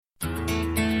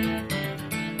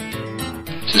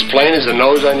It's as plain as the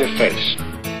nose on your face.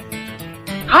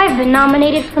 I've been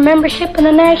nominated for membership in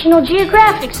the National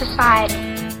Geographic Society.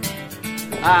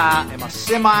 I am a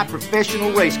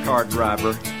semi-professional race car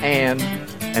driver and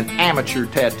an amateur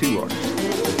tattoo artist.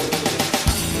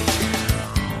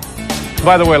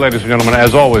 By the way, ladies and gentlemen,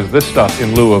 as always, this stuff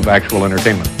in lieu of actual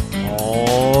entertainment.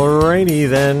 Alrighty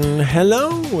then,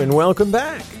 hello and welcome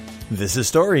back. This is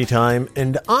Story Time,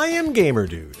 and I am Gamer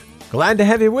Dude. Glad to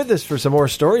have you with us for some more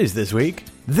stories this week.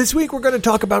 This week we're going to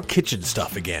talk about kitchen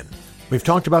stuff again. We've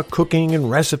talked about cooking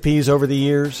and recipes over the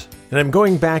years, and I'm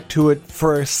going back to it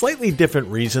for a slightly different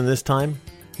reason this time.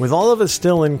 With all of us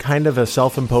still in kind of a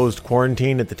self-imposed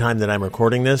quarantine at the time that I'm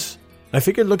recording this, I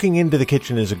figured looking into the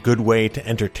kitchen is a good way to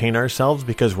entertain ourselves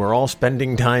because we're all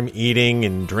spending time eating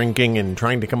and drinking and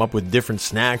trying to come up with different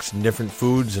snacks and different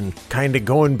foods and kind of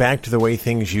going back to the way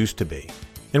things used to be.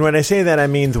 And when I say that, I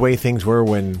mean the way things were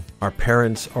when our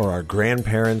parents or our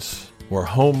grandparents were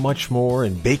home much more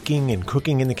and baking and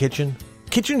cooking in the kitchen.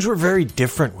 Kitchens were very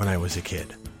different when I was a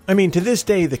kid. I mean, to this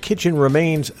day, the kitchen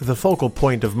remains the focal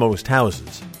point of most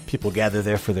houses. People gather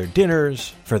there for their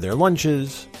dinners, for their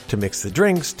lunches, to mix the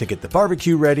drinks, to get the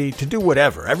barbecue ready, to do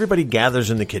whatever. Everybody gathers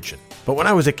in the kitchen. But when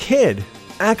I was a kid,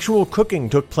 actual cooking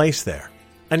took place there.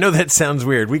 I know that sounds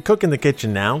weird. We cook in the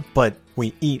kitchen now, but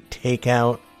we eat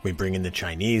takeout, we bring in the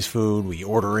Chinese food, we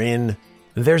order in.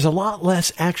 There's a lot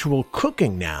less actual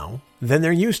cooking now than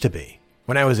there used to be.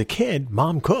 When I was a kid,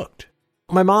 Mom cooked.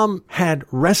 My mom had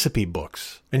recipe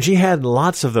books, and she had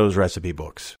lots of those recipe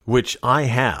books, which I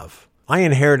have. I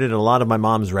inherited a lot of my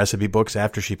mom's recipe books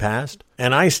after she passed,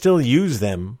 and I still use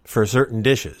them for certain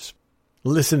dishes.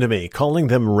 Listen to me, calling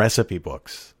them recipe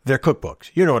books. They're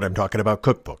cookbooks. You know what I'm talking about,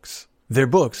 cookbooks. They're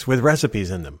books with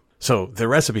recipes in them. So they're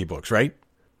recipe books, right?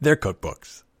 They're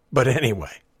cookbooks. But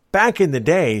anyway, back in the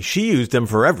day, she used them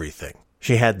for everything.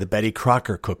 She had the Betty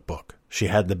Crocker cookbook. She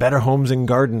had the Better Homes and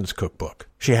Gardens cookbook.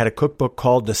 She had a cookbook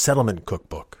called the Settlement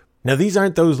Cookbook. Now, these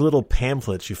aren't those little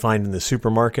pamphlets you find in the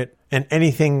supermarket, and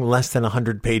anything less than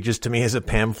 100 pages to me is a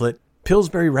pamphlet.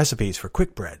 Pillsbury recipes for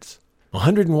quick breads.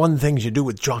 101 things you do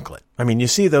with chocolate. I mean, you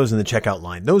see those in the checkout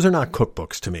line. Those are not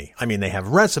cookbooks to me. I mean, they have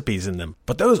recipes in them.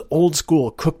 But those old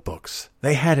school cookbooks,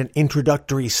 they had an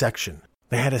introductory section.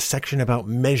 They had a section about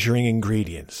measuring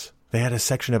ingredients. They had a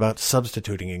section about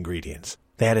substituting ingredients.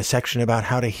 They had a section about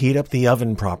how to heat up the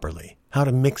oven properly, how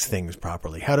to mix things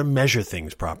properly, how to measure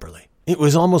things properly. It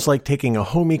was almost like taking a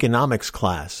home economics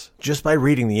class just by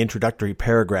reading the introductory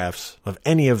paragraphs of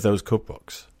any of those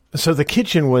cookbooks. So the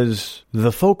kitchen was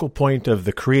the focal point of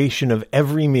the creation of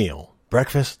every meal.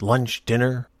 Breakfast, lunch,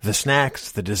 dinner, the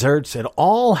snacks, the desserts, it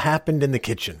all happened in the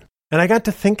kitchen. And I got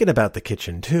to thinking about the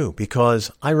kitchen too,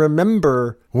 because I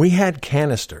remember we had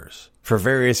canisters for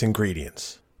various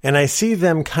ingredients. And I see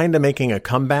them kind of making a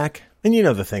comeback. And you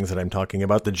know the things that I'm talking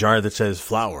about, the jar that says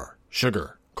flour,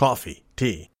 sugar, coffee,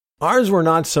 tea. Ours were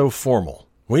not so formal.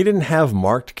 We didn't have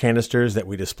marked canisters that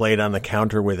we displayed on the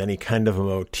counter with any kind of a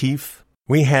motif.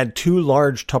 We had 2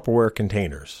 large Tupperware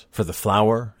containers for the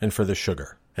flour and for the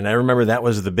sugar. And I remember that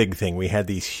was the big thing. We had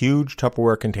these huge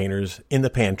Tupperware containers in the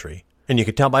pantry. And you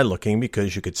could tell by looking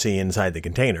because you could see inside the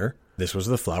container. This was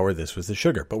the flour, this was the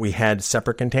sugar. But we had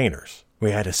separate containers.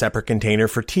 We had a separate container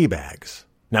for tea bags.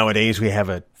 Nowadays we have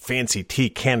a fancy tea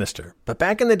canister. But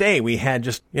back in the day we had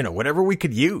just, whatever we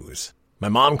could use. My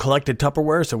mom collected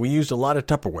Tupperware, so we used a lot of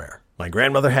Tupperware. My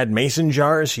grandmother had mason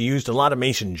jars. She used a lot of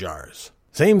mason jars.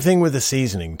 Same thing with the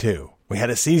seasoning, too. We had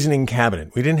a seasoning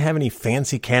cabinet. We didn't have any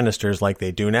fancy canisters like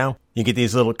they do now. You get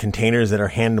these little containers that are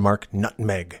hand-marked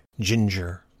nutmeg,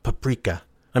 ginger, paprika.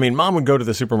 I mean, Mom would go to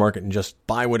the supermarket and just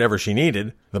buy whatever she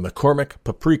needed. The McCormick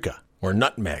paprika, or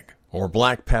nutmeg, or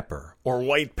black pepper, or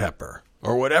white pepper,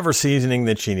 or whatever seasoning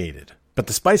that she needed. But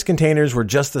the spice containers were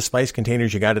just the spice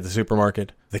containers you got at the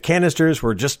supermarket. The canisters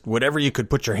were just whatever you could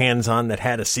put your hands on that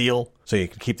had a seal, so you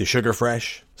could keep the sugar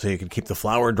fresh, so you could keep the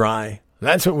flour dry.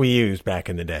 That's what we used back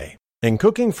in the day. And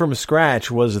cooking from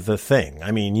scratch was the thing.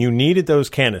 I mean, you needed those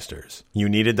canisters. You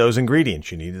needed those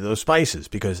ingredients. You needed those spices,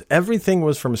 because everything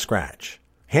was from scratch.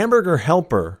 Hamburger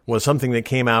Helper was something that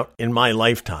came out in my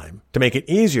lifetime to make it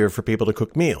easier for people to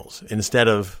cook meals. Instead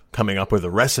of coming up with a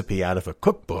recipe out of a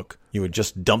cookbook, you would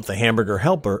just dump the Hamburger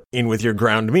Helper in with your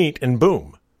ground meat and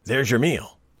boom, there's your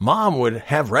meal. Mom would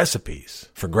have recipes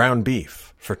for ground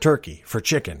beef, for turkey, for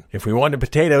chicken. If we wanted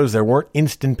potatoes, there weren't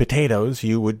instant potatoes.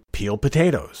 You would peel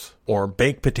potatoes or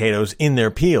bake potatoes in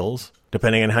their peels,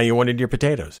 depending on how you wanted your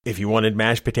potatoes. If you wanted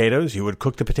mashed potatoes, you would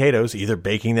cook the potatoes, either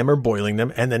baking them or boiling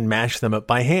them, and then mash them up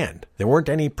by hand. There weren't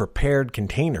any prepared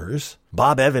containers.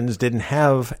 Bob Evans didn't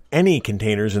have any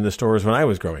containers in the stores when I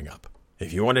was growing up.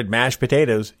 If you wanted mashed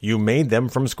potatoes, you made them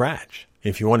from scratch.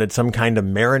 If you wanted some kind of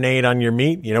marinade on your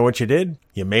meat, you know what you did?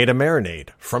 You made a marinade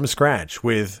from scratch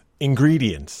with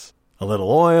ingredients. A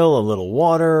little oil, a little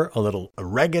water, a little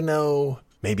oregano,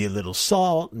 maybe a little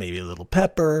salt, maybe a little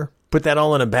pepper. Put that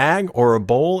all in a bag or a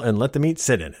bowl and let the meat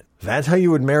sit in it. That's how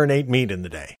you would marinate meat in the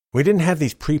day. We didn't have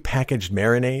these prepackaged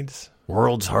marinades,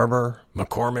 World's Harbor,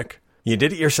 McCormick. You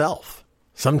did it yourself.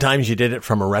 Sometimes you did it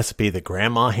from a recipe that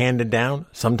Grandma handed down.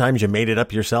 Sometimes you made it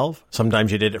up yourself.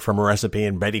 Sometimes you did it from a recipe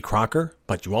in Betty Crocker.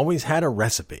 But you always had a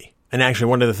recipe. And actually,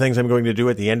 one of the things I'm going to do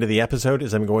at the end of the episode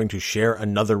is I'm going to share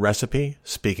another recipe,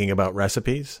 speaking about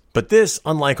recipes. But this,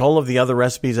 unlike all of the other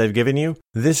recipes I've given you,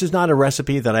 this is not a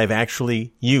recipe that I've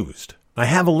actually used. I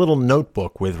have a little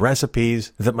notebook with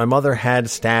recipes that my mother had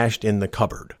stashed in the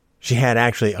cupboard. She had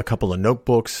actually a couple of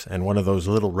notebooks and one of those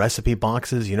little recipe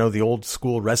boxes, you know, the old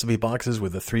school recipe boxes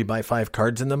with the 3x5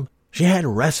 cards in them. She had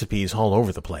recipes all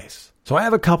over the place. So I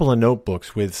have a couple of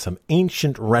notebooks with some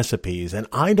ancient recipes, and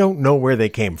I don't know where they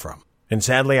came from. And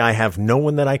sadly, I have no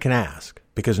one that I can ask,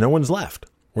 because no one's left.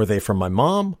 Were they from my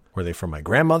mom? Were they from my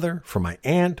grandmother? From my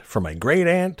aunt? From my great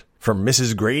aunt? From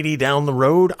Mrs. Grady down the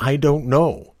road? I don't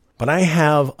know. But I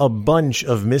have a bunch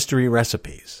of mystery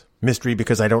recipes. Mystery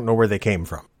because I don't know where they came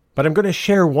from. But I'm going to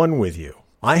share one with you.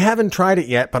 I haven't tried it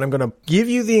yet, but I'm going to give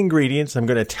you the ingredients. I'm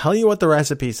going to tell you what the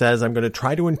recipe says. I'm going to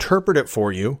try to interpret it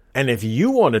for you. And if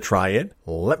you want to try it,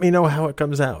 let me know how it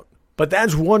comes out. But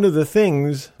that's one of the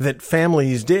things that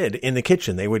families did in the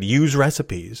kitchen. They would use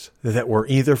recipes that were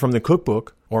either from the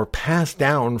cookbook or passed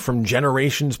down from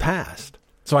generations past.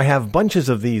 So I have bunches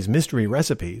of these mystery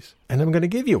recipes, and I'm going to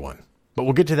give you one. But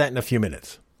we'll get to that in a few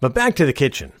minutes. But back to the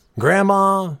kitchen.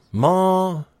 Grandma,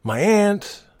 Ma, my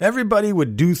aunt, everybody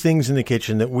would do things in the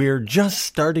kitchen that we're just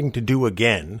starting to do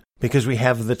again because we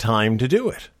have the time to do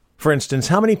it. For instance,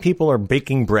 how many people are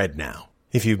baking bread now?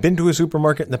 If you've been to a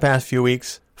supermarket in the past few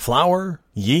weeks, flour,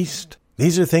 yeast,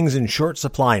 these are things in short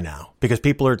supply now because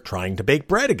people are trying to bake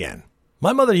bread again.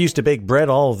 My mother used to bake bread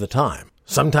all of the time.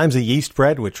 Sometimes a yeast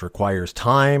bread, which requires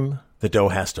time. The dough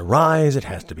has to rise, it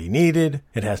has to be kneaded,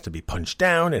 it has to be punched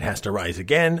down, it has to rise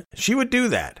again. She would do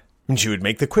that. And she would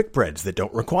make the quick breads that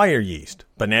don't require yeast.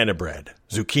 Banana bread,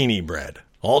 zucchini bread,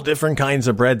 all different kinds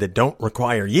of bread that don't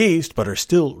require yeast but are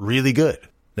still really good.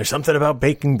 There's something about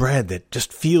baking bread that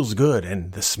just feels good,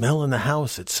 and the smell in the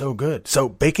house, it's so good. So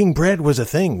baking bread was a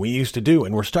thing we used to do,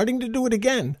 and we're starting to do it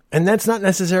again. And that's not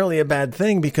necessarily a bad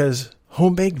thing because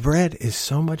home-baked bread is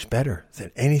so much better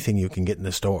than anything you can get in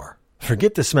the store.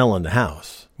 Forget the smell in the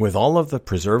house. With all of the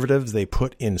preservatives they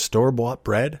put in store-bought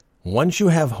bread, once you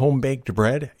have home-baked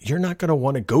bread, you're not going to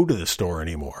want to go to the store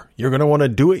anymore. You're going to want to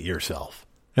do it yourself.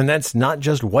 And that's not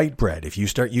just white bread. If you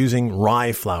start using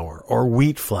rye flour or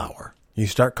wheat flour, you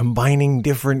start combining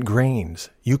different grains,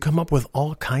 you come up with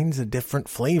all kinds of different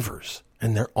flavors.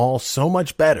 And they're all so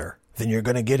much better than you're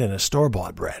going to get in a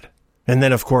store-bought bread. And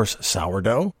then, of course,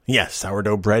 sourdough. Yes,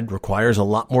 sourdough bread requires a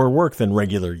lot more work than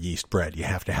regular yeast bread. You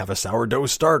have to have a sourdough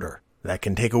starter. That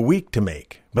can take a week to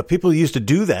make. But people used to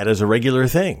do that as a regular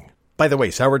thing. By the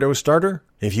way, sourdough starter,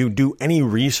 if you do any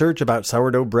research about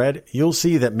sourdough bread, you'll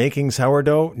see that making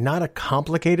sourdough, not a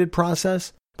complicated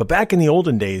process. But back in the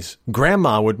olden days,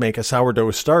 Grandma would make a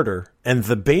sourdough starter, and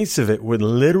the base of it would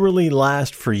literally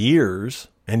last for years.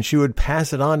 And she would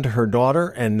pass it on to her daughter,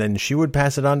 and then she would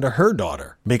pass it on to her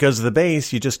daughter. Because the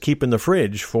base you just keep in the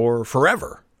fridge for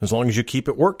forever, as long as you keep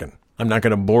it working. I'm not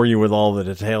going to bore you with all the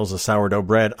details of sourdough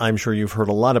bread. I'm sure you've heard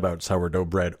a lot about sourdough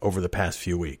bread over the past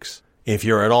few weeks. If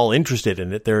you're at all interested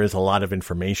in it, there is a lot of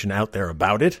information out there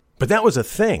about it. But that was a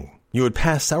thing. You would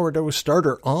pass sourdough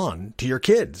starter on to your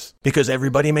kids, because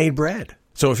everybody made bread.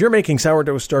 So if you're making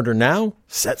sourdough starter now,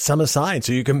 set some aside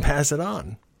so you can pass it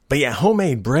on. But yeah,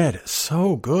 homemade bread is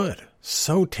so good,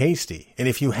 so tasty. And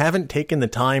if you haven't taken the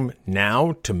time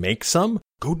now to make some,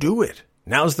 go do it.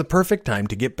 Now's the perfect time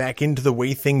to get back into the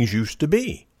way things used to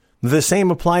be. The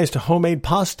same applies to homemade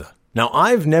pasta. Now,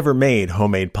 I've never made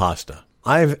homemade pasta.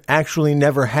 I've actually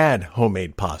never had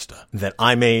homemade pasta that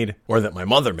I made or that my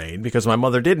mother made because my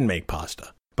mother didn't make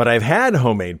pasta. But I've had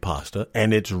homemade pasta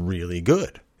and it's really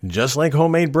good. Just like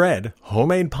homemade bread,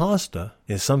 homemade pasta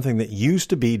is something that used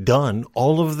to be done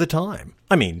all of the time.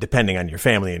 I mean, depending on your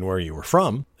family and where you were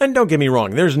from. And don't get me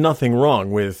wrong, there's nothing wrong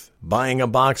with buying a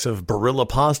box of Barilla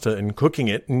pasta and cooking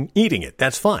it and eating it.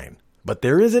 That's fine. But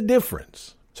there is a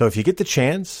difference. So if you get the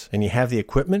chance and you have the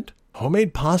equipment,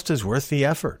 homemade pasta is worth the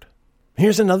effort.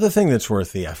 Here's another thing that's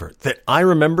worth the effort that I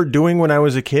remember doing when I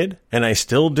was a kid, and I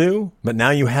still do, but now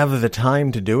you have the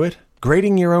time to do it.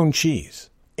 Grating your own cheese.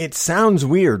 It sounds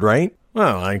weird, right?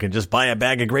 Well, I could just buy a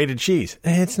bag of grated cheese.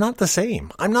 It's not the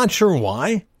same. I'm not sure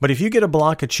why, but if you get a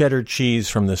block of cheddar cheese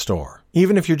from the store,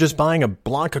 even if you're just buying a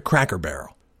block of Cracker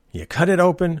Barrel, you cut it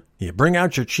open, you bring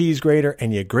out your cheese grater,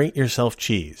 and you grate yourself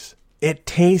cheese. It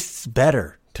tastes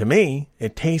better. To me,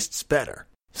 it tastes better.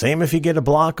 Same if you get a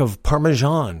block of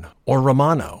Parmesan or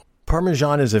Romano.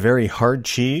 Parmesan is a very hard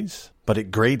cheese, but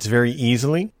it grates very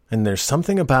easily. And there's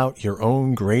something about your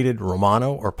own grated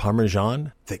Romano or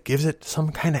Parmesan that gives it some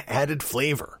kind of added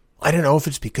flavor. I don't know if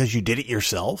it's because you did it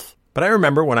yourself, but I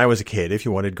remember when I was a kid, if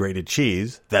you wanted grated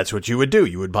cheese, that's what you would do.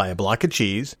 You would buy a block of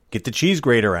cheese, get the cheese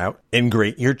grater out, and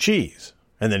grate your cheese.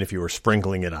 And then if you were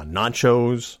sprinkling it on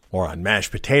nachos or on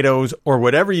mashed potatoes or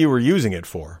whatever you were using it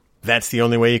for, that's the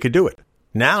only way you could do it.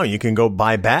 Now you can go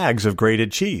buy bags of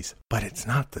grated cheese, but it's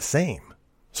not the same.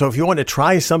 So if you want to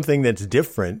try something that's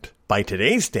different by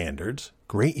today's standards,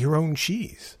 grate your own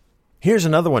cheese. Here's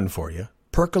another one for you.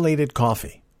 Percolated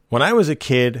coffee. When I was a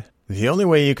kid, the only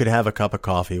way you could have a cup of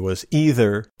coffee was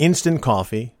either instant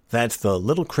coffee. That's the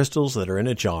little crystals that are in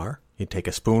a jar. You take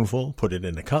a spoonful, put it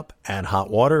in a cup, add hot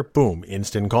water, boom,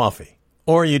 instant coffee.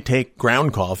 Or you take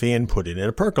ground coffee and put it in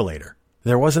a percolator.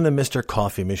 There wasn't a Mr.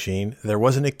 Coffee machine. There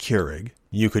wasn't a Keurig.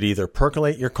 You could either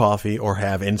percolate your coffee or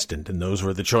have instant, and those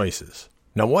were the choices.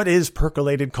 Now, what is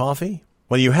percolated coffee?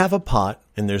 Well, you have a pot,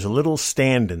 and there's a little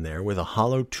stand in there with a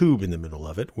hollow tube in the middle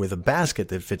of it with a basket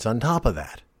that fits on top of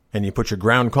that. And you put your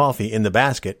ground coffee in the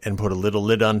basket and put a little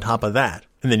lid on top of that.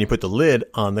 And then you put the lid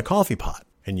on the coffee pot.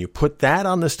 And you put that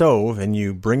on the stove and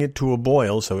you bring it to a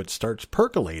boil so it starts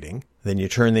percolating. Then you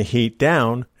turn the heat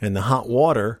down and the hot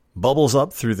water bubbles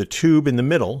up through the tube in the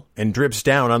middle and drips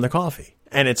down on the coffee.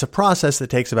 And it's a process that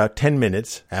takes about 10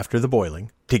 minutes after the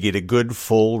boiling to get a good,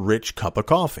 full, rich cup of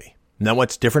coffee. Now,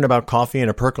 what's different about coffee in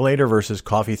a percolator versus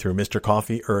coffee through Mr.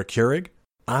 Coffee or a Keurig?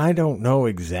 I don't know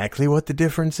exactly what the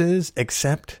difference is,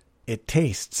 except it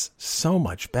tastes so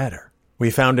much better.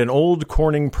 We found an old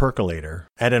Corning percolator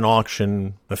at an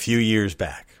auction a few years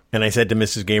back. And I said to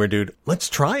Mrs. Gamerdude, let's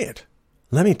try it.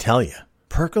 Let me tell you,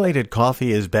 percolated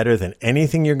coffee is better than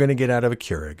anything you're going to get out of a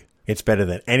Keurig. It's better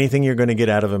than anything you're going to get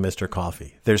out of a Mr.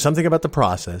 Coffee. There's something about the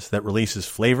process that releases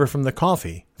flavor from the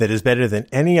coffee that is better than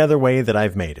any other way that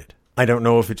I've made it. I don't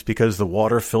know if it's because the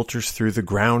water filters through the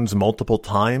grounds multiple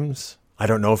times. I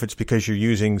don't know if it's because you're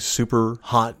using super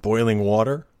hot boiling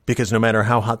water, because no matter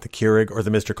how hot the Keurig or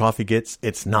the Mr. Coffee gets,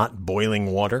 it's not boiling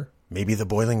water. Maybe the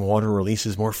boiling water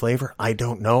releases more flavor. I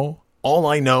don't know. All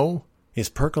I know is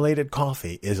percolated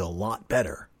coffee is a lot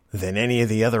better than any of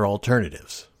the other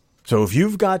alternatives. So if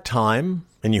you've got time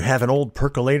and you have an old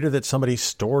percolator that somebody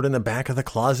stored in the back of the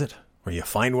closet, or you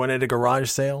find one at a garage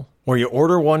sale, or you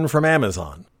order one from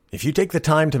Amazon, if you take the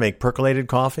time to make percolated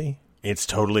coffee, it's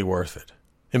totally worth it.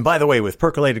 And by the way, with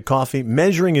percolated coffee,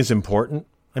 measuring is important.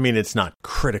 I mean, it's not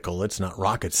critical, it's not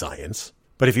rocket science.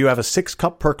 But if you have a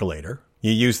 6-cup percolator,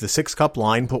 you use the 6-cup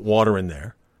line, put water in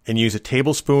there, and use a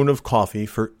tablespoon of coffee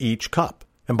for each cup.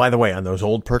 And by the way, on those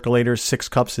old percolators, 6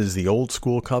 cups is the old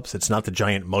school cups. It's not the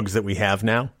giant mugs that we have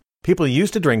now. People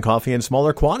used to drink coffee in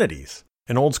smaller quantities.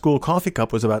 An old school coffee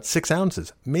cup was about 6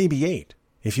 ounces, maybe 8.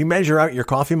 If you measure out your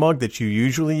coffee mug that you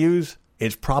usually use,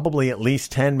 it's probably at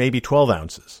least 10, maybe 12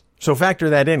 ounces. So factor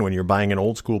that in when you're buying an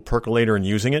old school percolator and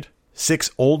using it.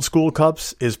 6 old school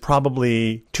cups is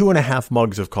probably 2.5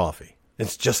 mugs of coffee.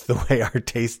 It's just the way our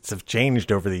tastes have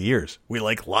changed over the years. We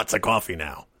like lots of coffee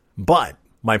now. But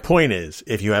my point is,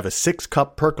 if you have a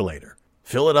 6-cup percolator,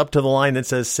 fill it up to the line that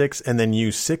says 6 and then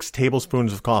use 6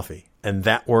 tablespoons of coffee. And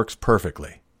that works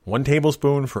perfectly. 1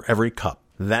 tablespoon for every cup.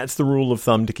 That's the rule of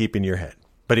thumb to keep in your head.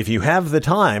 But if you have the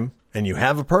time and you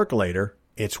have a percolator,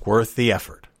 it's worth the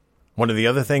effort. One of the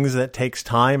other things that takes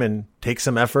time and takes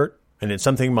some effort, and it's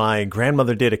something my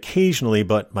grandmother did occasionally,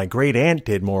 but my great aunt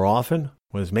did more often,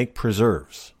 was make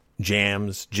preserves.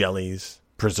 Jams, jellies,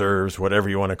 preserves, whatever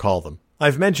you want to call them.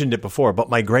 I've mentioned it before, but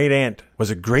my great aunt was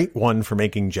a great one for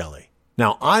making jelly.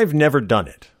 Now, I've never done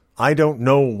it. I don't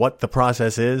know what the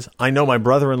process is. I know my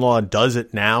brother-in-law does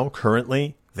it now,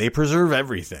 currently. They preserve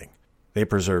everything. They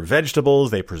preserve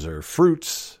vegetables, they preserve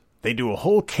fruits. They do a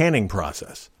whole canning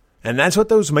process. And that's what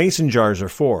those mason jars are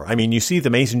for. I mean, you see the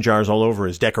mason jars all over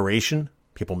as decoration.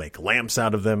 People make lamps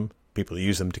out of them. People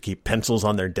use them to keep pencils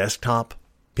on their desktop.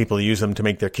 People use them to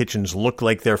make their kitchens look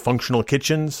like they're functional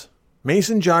kitchens.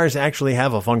 Mason jars actually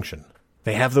have a function.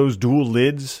 They have those dual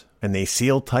lids, and they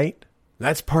seal tight.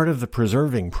 That's part of the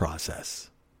preserving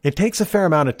process. It takes a fair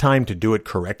amount of time to do it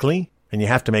correctly, and you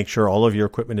have to make sure all of your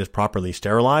equipment is properly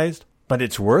sterilized, but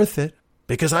it's worth it.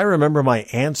 Because I remember my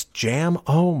aunt's jam.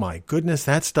 Oh my goodness,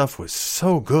 that stuff was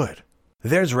so good.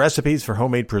 There's recipes for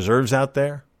homemade preserves out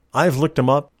there. I've looked them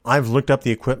up. I've looked up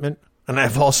the equipment. and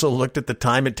I've also looked at the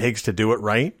time it takes to do it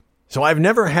right. So I've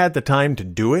never had the time to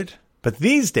do it. But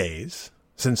these days,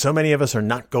 since so many of us are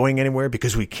not going anywhere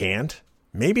because we can't,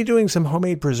 maybe doing some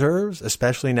homemade preserves,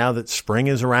 especially now that spring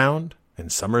is around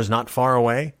and summer's not far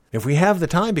away. If we have the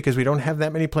time because we don't have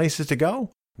that many places to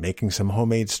go, making some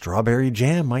homemade strawberry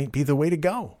jam might be the way to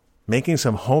go. Making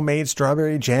some homemade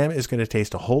strawberry jam is going to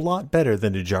taste a whole lot better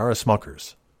than a jar of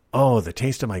Smucker's. Oh, the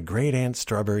taste of my great aunt's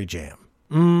strawberry jam.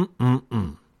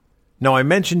 Now, I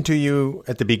mentioned to you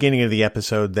at the beginning of the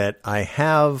episode that I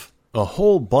have a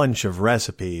whole bunch of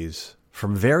recipes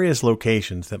from various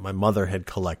locations that my mother had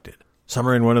collected. Some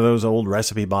are in one of those old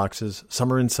recipe boxes,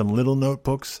 some are in some little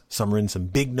notebooks, some are in some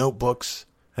big notebooks,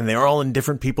 and they're all in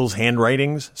different people's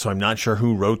handwritings, so I'm not sure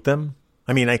who wrote them.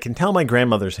 I mean, I can tell my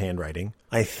grandmother's handwriting.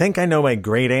 I think I know my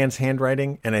great aunt's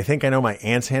handwriting, and I think I know my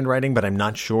aunt's handwriting, but I'm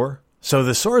not sure. So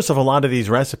the source of a lot of these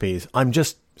recipes, I'm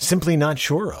just simply not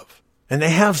sure of. And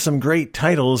they have some great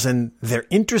titles, and they're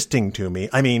interesting to me.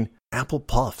 I mean, apple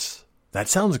puffs. That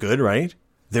sounds good, right?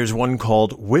 There's one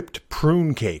called whipped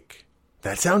prune cake.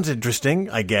 That sounds interesting,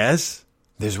 I guess.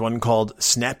 There's one called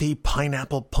snappy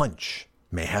pineapple punch.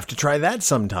 May have to try that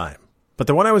sometime. But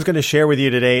the one I was going to share with you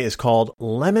today is called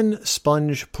lemon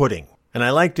sponge pudding. And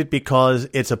I liked it because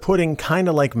it's a pudding kind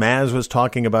of like Maz was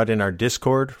talking about in our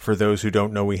Discord. For those who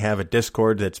don't know, we have a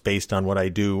Discord that's based on what I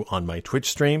do on my Twitch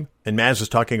stream. And Maz was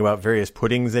talking about various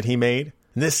puddings that he made.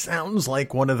 And this sounds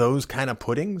like one of those kind of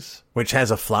puddings, which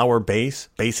has a flour base,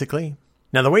 basically.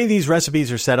 Now, the way these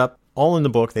recipes are set up, all in the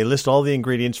book, they list all the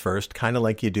ingredients first, kind of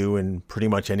like you do in pretty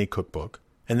much any cookbook.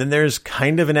 And then there's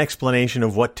kind of an explanation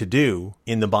of what to do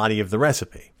in the body of the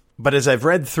recipe. But as I've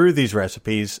read through these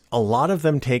recipes, a lot of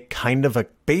them take kind of a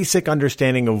basic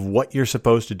understanding of what you're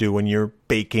supposed to do when you're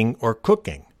baking or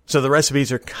cooking. So the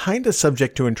recipes are kind of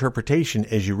subject to interpretation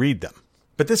as you read them.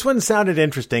 But this one sounded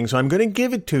interesting, so I'm going to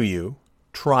give it to you.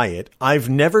 Try it. I've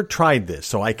never tried this,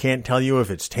 so I can't tell you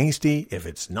if it's tasty, if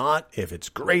it's not, if it's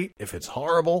great, if it's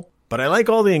horrible. But I like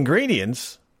all the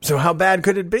ingredients, so how bad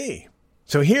could it be?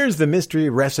 So here's the mystery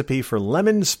recipe for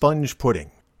lemon sponge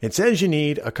pudding. It says you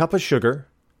need a cup of sugar,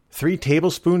 3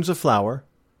 tablespoons of flour,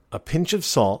 a pinch of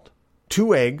salt,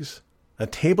 2 eggs, a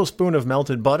tablespoon of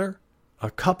melted butter,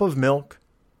 a cup of milk,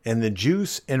 and the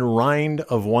juice and rind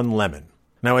of 1 lemon.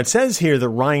 Now it says here the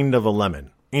rind of a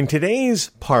lemon. In today's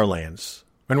parlance,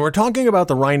 when we're talking about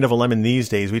the rind of a lemon these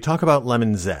days, we talk about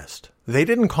lemon zest. They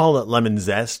didn't call it lemon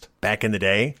zest back in the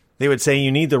day. They would say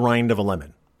you need the rind of a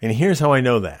lemon. And here's how I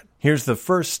know that. Here's the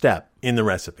first step in the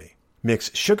recipe. Mix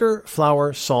sugar,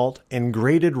 flour, salt, and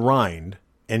grated rind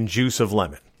and juice of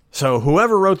lemon. So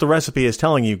whoever wrote the recipe is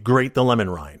telling you grate the lemon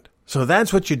rind. So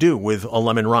that's what you do with a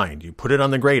lemon rind. You put it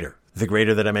on the grater. The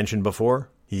grater that I mentioned before,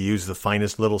 you use the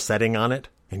finest little setting on it,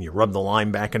 and you rub the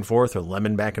lime back and forth or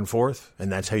lemon back and forth,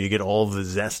 and that's how you get all of the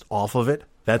zest off of it.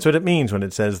 That's what it means when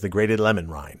it says the grated lemon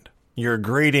rind. You're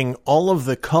grating all of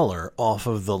the color off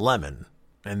of the lemon,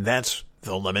 and that's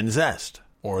the lemon zest,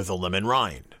 or the lemon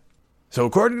rind. So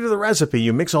according to the recipe,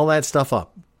 you mix all that stuff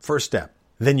up. First step.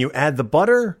 Then you add the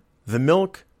butter, the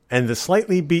milk, and the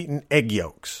slightly beaten egg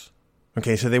yolks.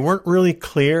 Okay, so they weren't really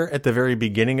clear at the very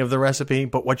beginning of the recipe,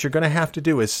 but what you're going to have to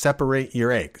do is separate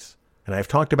your eggs. And I've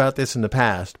talked about this in the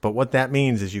past, but what that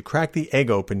means is you crack the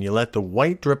egg open, you let the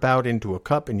white drip out into a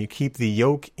cup, and you keep the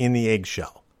yolk in the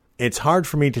eggshell. It's hard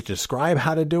for me to describe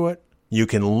how to do it. You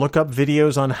can look up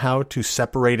videos on how to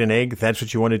separate an egg. That's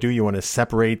what you want to do. You want to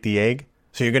separate the egg.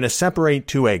 So you're going to separate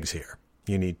 2 eggs here.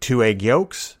 You need 2 egg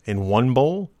yolks in one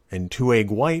bowl and 2 egg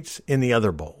whites in the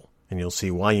other bowl. And you'll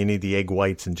see why you need the egg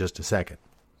whites in just a second.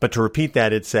 But to repeat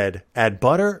that, it said, add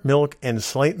butter, milk, and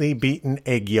slightly beaten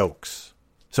egg yolks.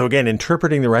 So again,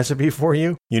 interpreting the recipe for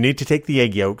you, you need to take the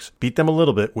egg yolks, beat them a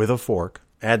little bit with a fork,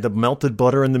 add the melted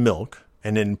butter and the milk,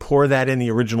 and then pour that in the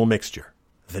original mixture.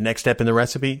 The next step in the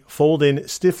recipe, fold in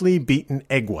stiffly beaten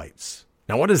egg whites.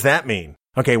 Now what does that mean?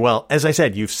 Okay, well, as I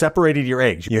said, you've separated your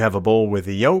eggs. You have a bowl with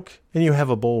the yolk, and you have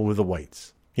a bowl with the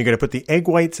whites. You're going to put the egg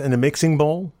whites in a mixing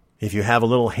bowl. If you have a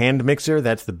little hand mixer,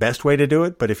 that's the best way to do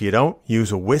it. But if you don't,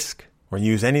 use a whisk or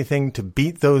use anything to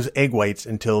beat those egg whites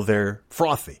until they're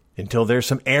frothy, until there's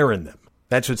some air in them.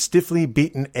 That's what stiffly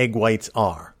beaten egg whites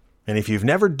are. And if you've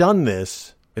never done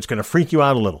this, it's going to freak you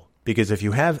out a little. Because if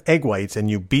you have egg whites and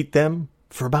you beat them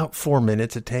for about 4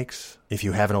 minutes it takes, if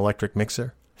you have an electric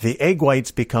mixer, the egg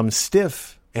whites become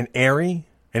stiff and airy,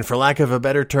 and for lack of a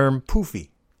better term, poofy.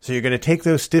 So you're going to take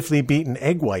those stiffly beaten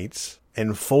egg whites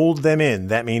and fold them in,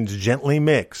 that means gently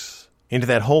mix, into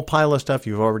that whole pile of stuff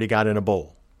you've already got in a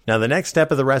bowl. Now the next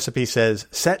step of the recipe says,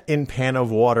 set in pan of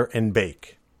water and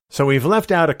bake. So we've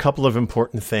left out a couple of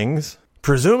important things.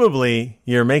 Presumably,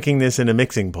 you're making this in a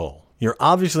mixing bowl. you're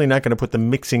obviously not going to put the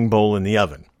mixing bowl in the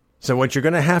oven. So what you're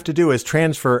going to have to do is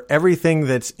transfer everything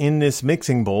that's in this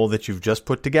mixing bowl that you've just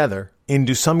put together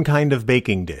into some kind of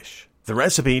baking dish. The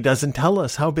recipe doesn't tell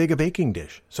us how big a baking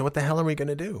dish, so what the hell are we going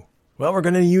to do? Well, we're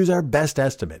going to use our best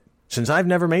estimate. Since I've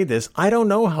never made this, I don't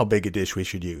know how big a dish we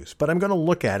should use, but I'm going to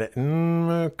look at it.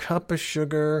 A cup of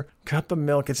sugar, cup of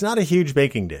milk. It's not a huge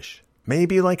baking dish.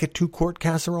 Maybe like a 2-quart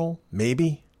casserole,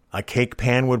 maybe. A cake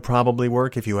pan would probably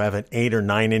work if you have an 8 or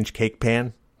 9 inch cake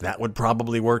pan. That would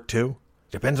probably work too.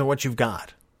 Depends on what you've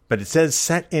got. But it says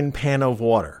set in pan of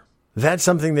water. That's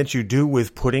something that you do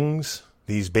with puddings,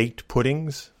 these baked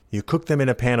puddings. You cook them in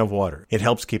a pan of water. It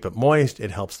helps keep it moist.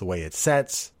 It helps the way it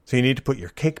sets. So you need to put your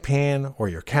cake pan or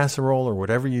your casserole or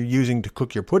whatever you're using to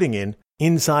cook your pudding in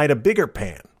inside a bigger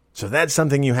pan. So that's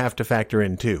something you have to factor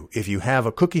in too. If you have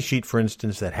a cookie sheet, for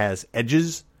instance, that has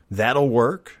edges, that'll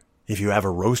work. If you have a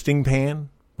roasting pan,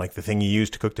 like the thing you use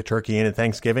to cook the turkey in at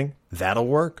Thanksgiving, that'll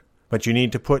work. But you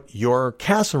need to put your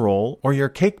casserole or your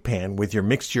cake pan with your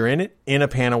mixture in it in a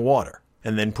pan of water.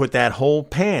 And then put that whole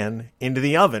pan into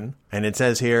the oven. And it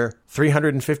says here,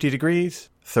 350 degrees,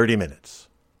 30 minutes.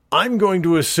 I'm going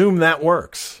to assume that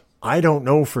works. I don't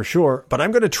know for sure, but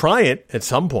I'm going to try it at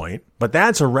some point. But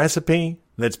that's a recipe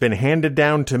that's been handed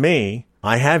down to me.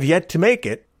 I have yet to make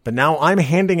it, but now I'm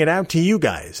handing it out to you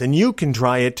guys, and you can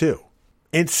try it too.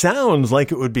 It sounds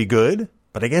like it would be good,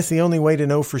 but I guess the only way to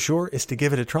know for sure is to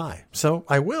give it a try. So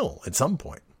I will at some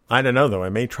point. I don't know though, I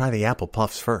may try the apple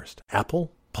puffs first.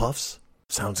 Apple puffs?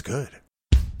 Sounds good.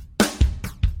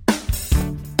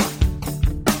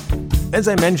 As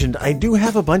I mentioned, I do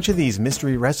have a bunch of these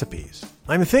mystery recipes.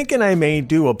 I'm thinking I may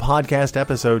do a podcast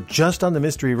episode just on the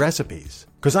mystery recipes,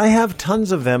 because I have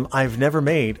tons of them I've never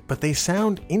made, but they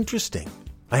sound interesting.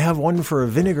 I have one for a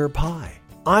vinegar pie.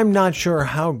 I'm not sure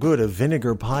how good a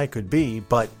vinegar pie could be,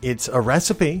 but it's a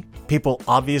recipe. People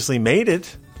obviously made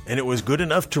it, and it was good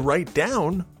enough to write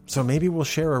down, so maybe we'll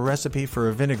share a recipe for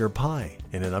a vinegar pie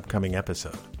in an upcoming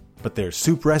episode. But there's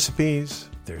soup recipes,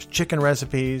 there's chicken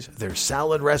recipes, there's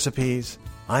salad recipes.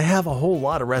 I have a whole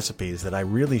lot of recipes that I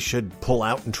really should pull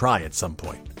out and try at some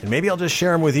point. And maybe I'll just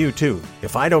share them with you too.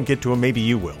 If I don't get to them, maybe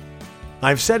you will.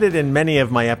 I've said it in many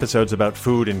of my episodes about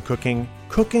food and cooking.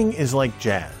 Cooking is like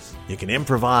jazz. You can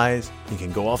improvise, you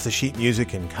can go off the sheet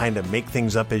music and kind of make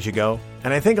things up as you go.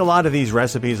 And I think a lot of these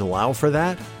recipes allow for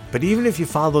that. But even if you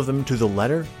follow them to the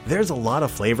letter, there's a lot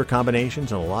of flavor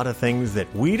combinations and a lot of things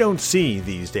that we don't see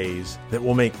these days that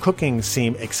will make cooking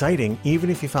seem exciting even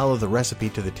if you follow the recipe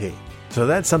to the T. So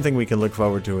that's something we can look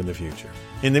forward to in the future.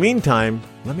 In the meantime,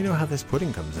 let me know how this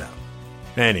pudding comes out.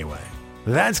 Anyway,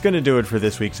 that's going to do it for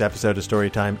this week's episode of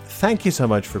Storytime. Thank you so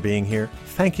much for being here.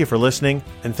 Thank you for listening,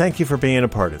 and thank you for being a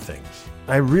part of things.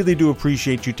 I really do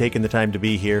appreciate you taking the time to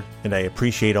be here, and I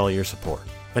appreciate all your support.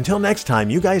 Until next time,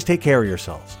 you guys take care of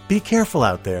yourselves. Be careful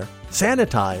out there,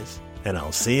 sanitize, and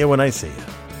I'll see you when I see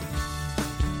you.